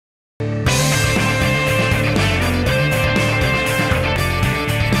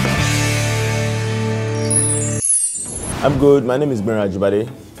I'm good. My name is Gbenro Ajibade.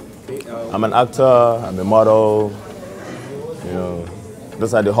 I'm an actor, I'm a model, you know,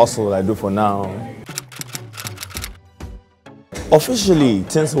 those are the hustle I do for now. Officially,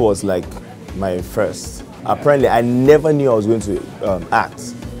 tinsel was like my first. Apparently, I never knew I was going to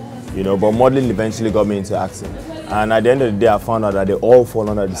act, you know, but modeling eventually got me into acting. And at the end of the day, I found out that they all fall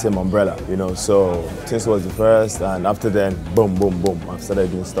under the same umbrella, you know, so tinsel was the first, and after then, boom, boom, boom, I've started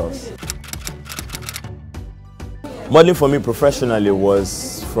doing stuff. Modeling for me professionally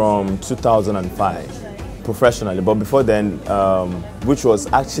was from 2005, professionally. But before then, which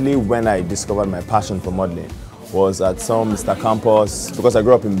was actually when I discovered my passion for modeling, was at some Mr. Campus, because I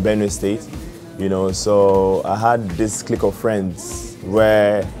grew up in Gbenro State, you know, so I had this clique of friends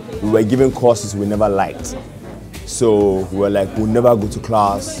where we were given courses we never liked. So we were like, we'll never go to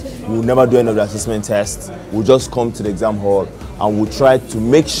class, we'll never do any of the assessment tests, we'll just come to the exam hall and we'll try to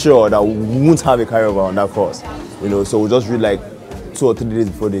make sure that we won't have a carryover on that course. You know, so we'll just read like 2 or 3 days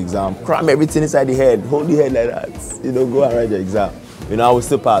before the exam, cram everything inside the head, hold the head like that, you know, go and write the exam. You know, I will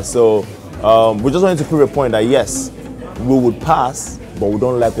still pass. So we just wanted to prove a point that yes, we would pass, but we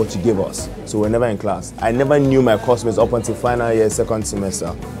don't like what you give us. So we're never in class. I never knew my classmates up until final year, second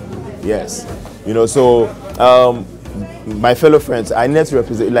semester. Yes. You know, so my fellow friends, I need to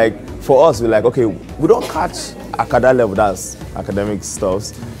represent, like, for us, we're like, okay, we don't catch academic level, that's academic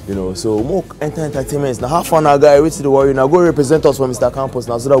stuff, you know, so more entertainment. Now have fun now, guy, reach to the worry, now go represent us from Mr. Campus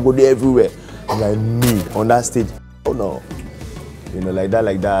now, so that we'll go there everywhere. And like me, on that stage, oh no. You know, like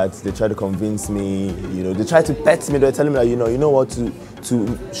that, they try to convince me, you know, they try to pet me, they're telling me that, you know what, to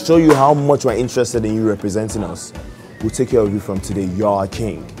show you how much we're interested in you representing us, we'll take care of you from today, you're our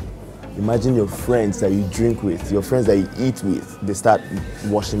king. Imagine your friends that you drink with, your friends that you eat with, they start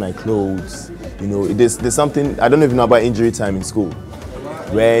washing my clothes. You know, there's something, I don't know if you know about injury time in school.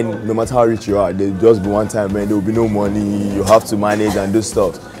 When, no matter how rich you are, there'll just be one time when there will be no money, you have to manage and do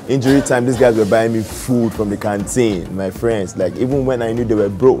stuff. Injury time, these guys were buying me food from the canteen, my friends, like even when I knew they were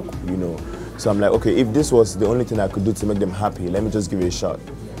broke, you know. So I'm like, okay, if this was the only thing I could do to make them happy, let me just give it a shot.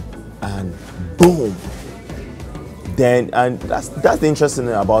 And boom. Then, and that's the interesting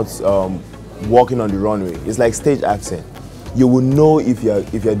thing about walking on the runway. It's like stage acting. You will know if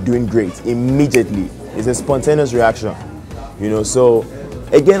you're doing great immediately. It's a spontaneous reaction, you know. So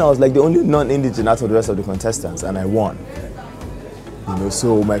again, I was like the only non-indigent out of the rest of the contestants, and I won. You know,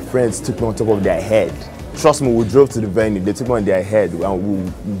 so my friends took me on top of their head. Trust me, we drove to the venue. They took me on their head, and we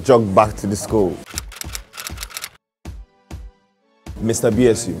jogged back to the school. Mr.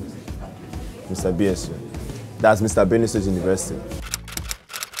 BSU. Mr. BSU. That's Mr. Benue State University.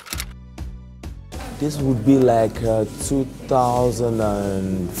 This would be like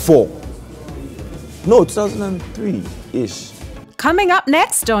 2004. No, 2003-ish. Coming up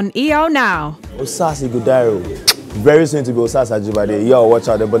next on EO Now. Osasi Gudaro. Very soon to be Osasi Ajibade. Yo, watch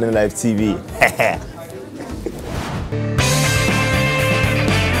out, Ebonylife TV.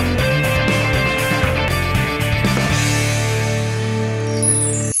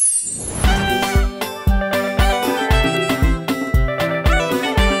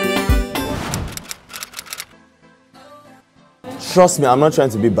 Trust me, I'm not trying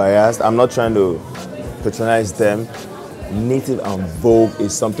to be biased. I'm not trying to patronize them. Native and Vogue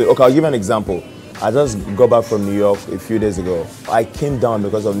is something. Okay, I'll give you an example. I just got back from New York a few days ago. I came down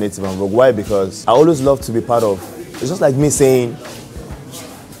because of Native and Vogue. Why? Because I always love to be part of. It's just like me saying,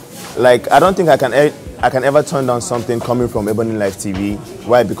 like, I don't think I can ever turn down something coming from Ebonylife TV.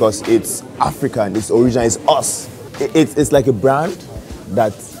 Why? Because it's African, it's original, it's us. It's like a brand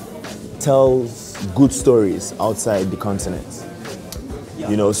that tells good stories outside the continent.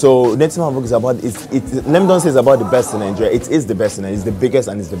 You know, so Native and Vogue is about, let me don't say it's about the best in Nigeria. It is the best in Nigeria. It's the biggest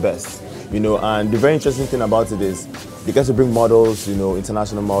and it's the best. You know, and the very interesting thing about it is they get to bring models, you know,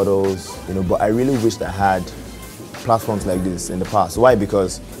 international models, you know, but I really wish I had platforms like this in the past. Why?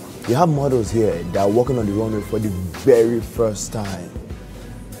 Because you have models here that are walking on the runway for the very first time.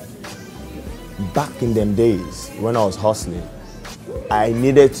 Back in them days, when I was hustling, I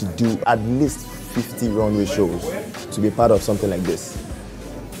needed to do at least 50 runway shows to be part of something like this.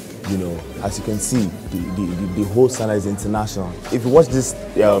 You know, as you can see, the whole standard is international. If you watch this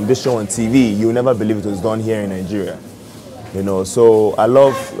show on TV, you'll never believe it was done here in Nigeria. You know, so I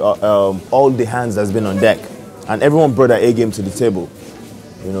love all the hands that's been on deck, and everyone brought their A game to the table.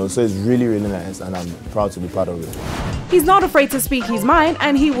 You know, so it's really, really nice, and I'm proud to be part of it. He's not afraid to speak his mind,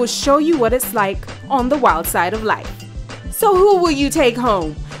 and he will show you what it's like on the wild side of life. So who will you take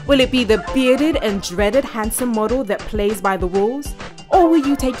home? Will it be the bearded and dreaded handsome model that plays by the rules? Or will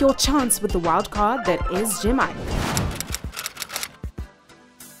you take your chance with the wild card that is Jemai?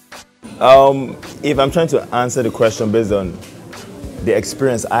 If I'm trying to answer the question based on the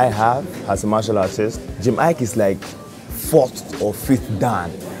experience I have as a martial artist, Jim Ike is like 4th or 5th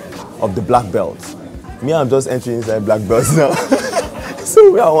dan of the black belt. Me, I'm just entering inside black belts now.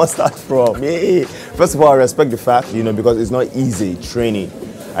 So where I want to start from? Yeah. First of all, I respect the fact, because it's not easy training.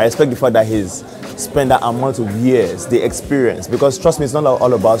 I respect the fact that he's spent that amount of years, the experience, because trust me, it's not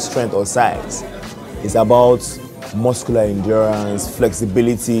all about strength or size. It's about muscular endurance,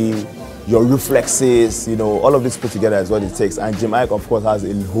 flexibility, your reflexes, all of this put together is what it takes. And Jim Ike, of course, has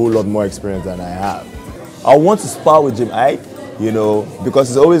a whole lot more experience than I have. I want to spar with Jim Ike,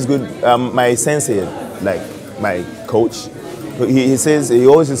 because it's always good. My sensei, like my coach, he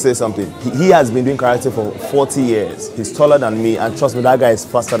always says something. He has been doing karate for 40 years. He's taller than me, and trust me, that guy is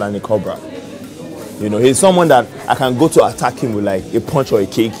faster than a cobra. He's someone that I can go to attack him with like a punch or a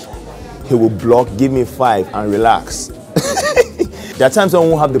kick. He will block, give me 5, and relax. There are times when we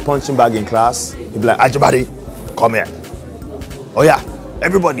won't have the punching bag in class. He'll be like, Ajibade, come here. Oh yeah,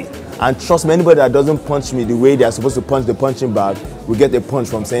 everybody. And trust me, anybody that doesn't punch me the way they are supposed to punch the punching bag will get a punch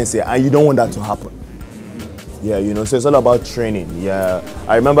from sensei, and you don't want that to happen. Yeah, so it's all about training. Yeah,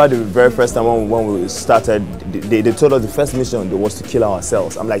 I remember the very first time when we started, they told us the first mission was to kill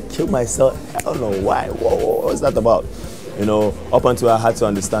ourselves. I'm like, kill myself? I don't know why. What's that about? Up until I had to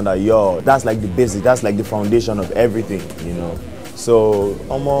understand that, that's like the basic, that's like the foundation of everything, So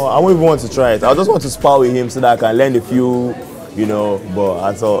I won't even want to try it. I just want to spar with him so that I can learn a few, but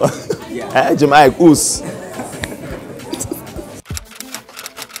that's all. Yeah. Jim Ike, oos.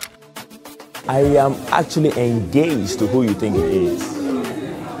 I am actually engaged to who you think it is.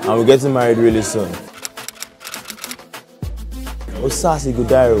 And we're getting married really soon. Osasi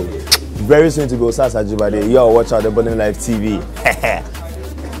Gudaro. Very soon to be Osasi Ajibade. Yo, watch out, Ebonylife TV.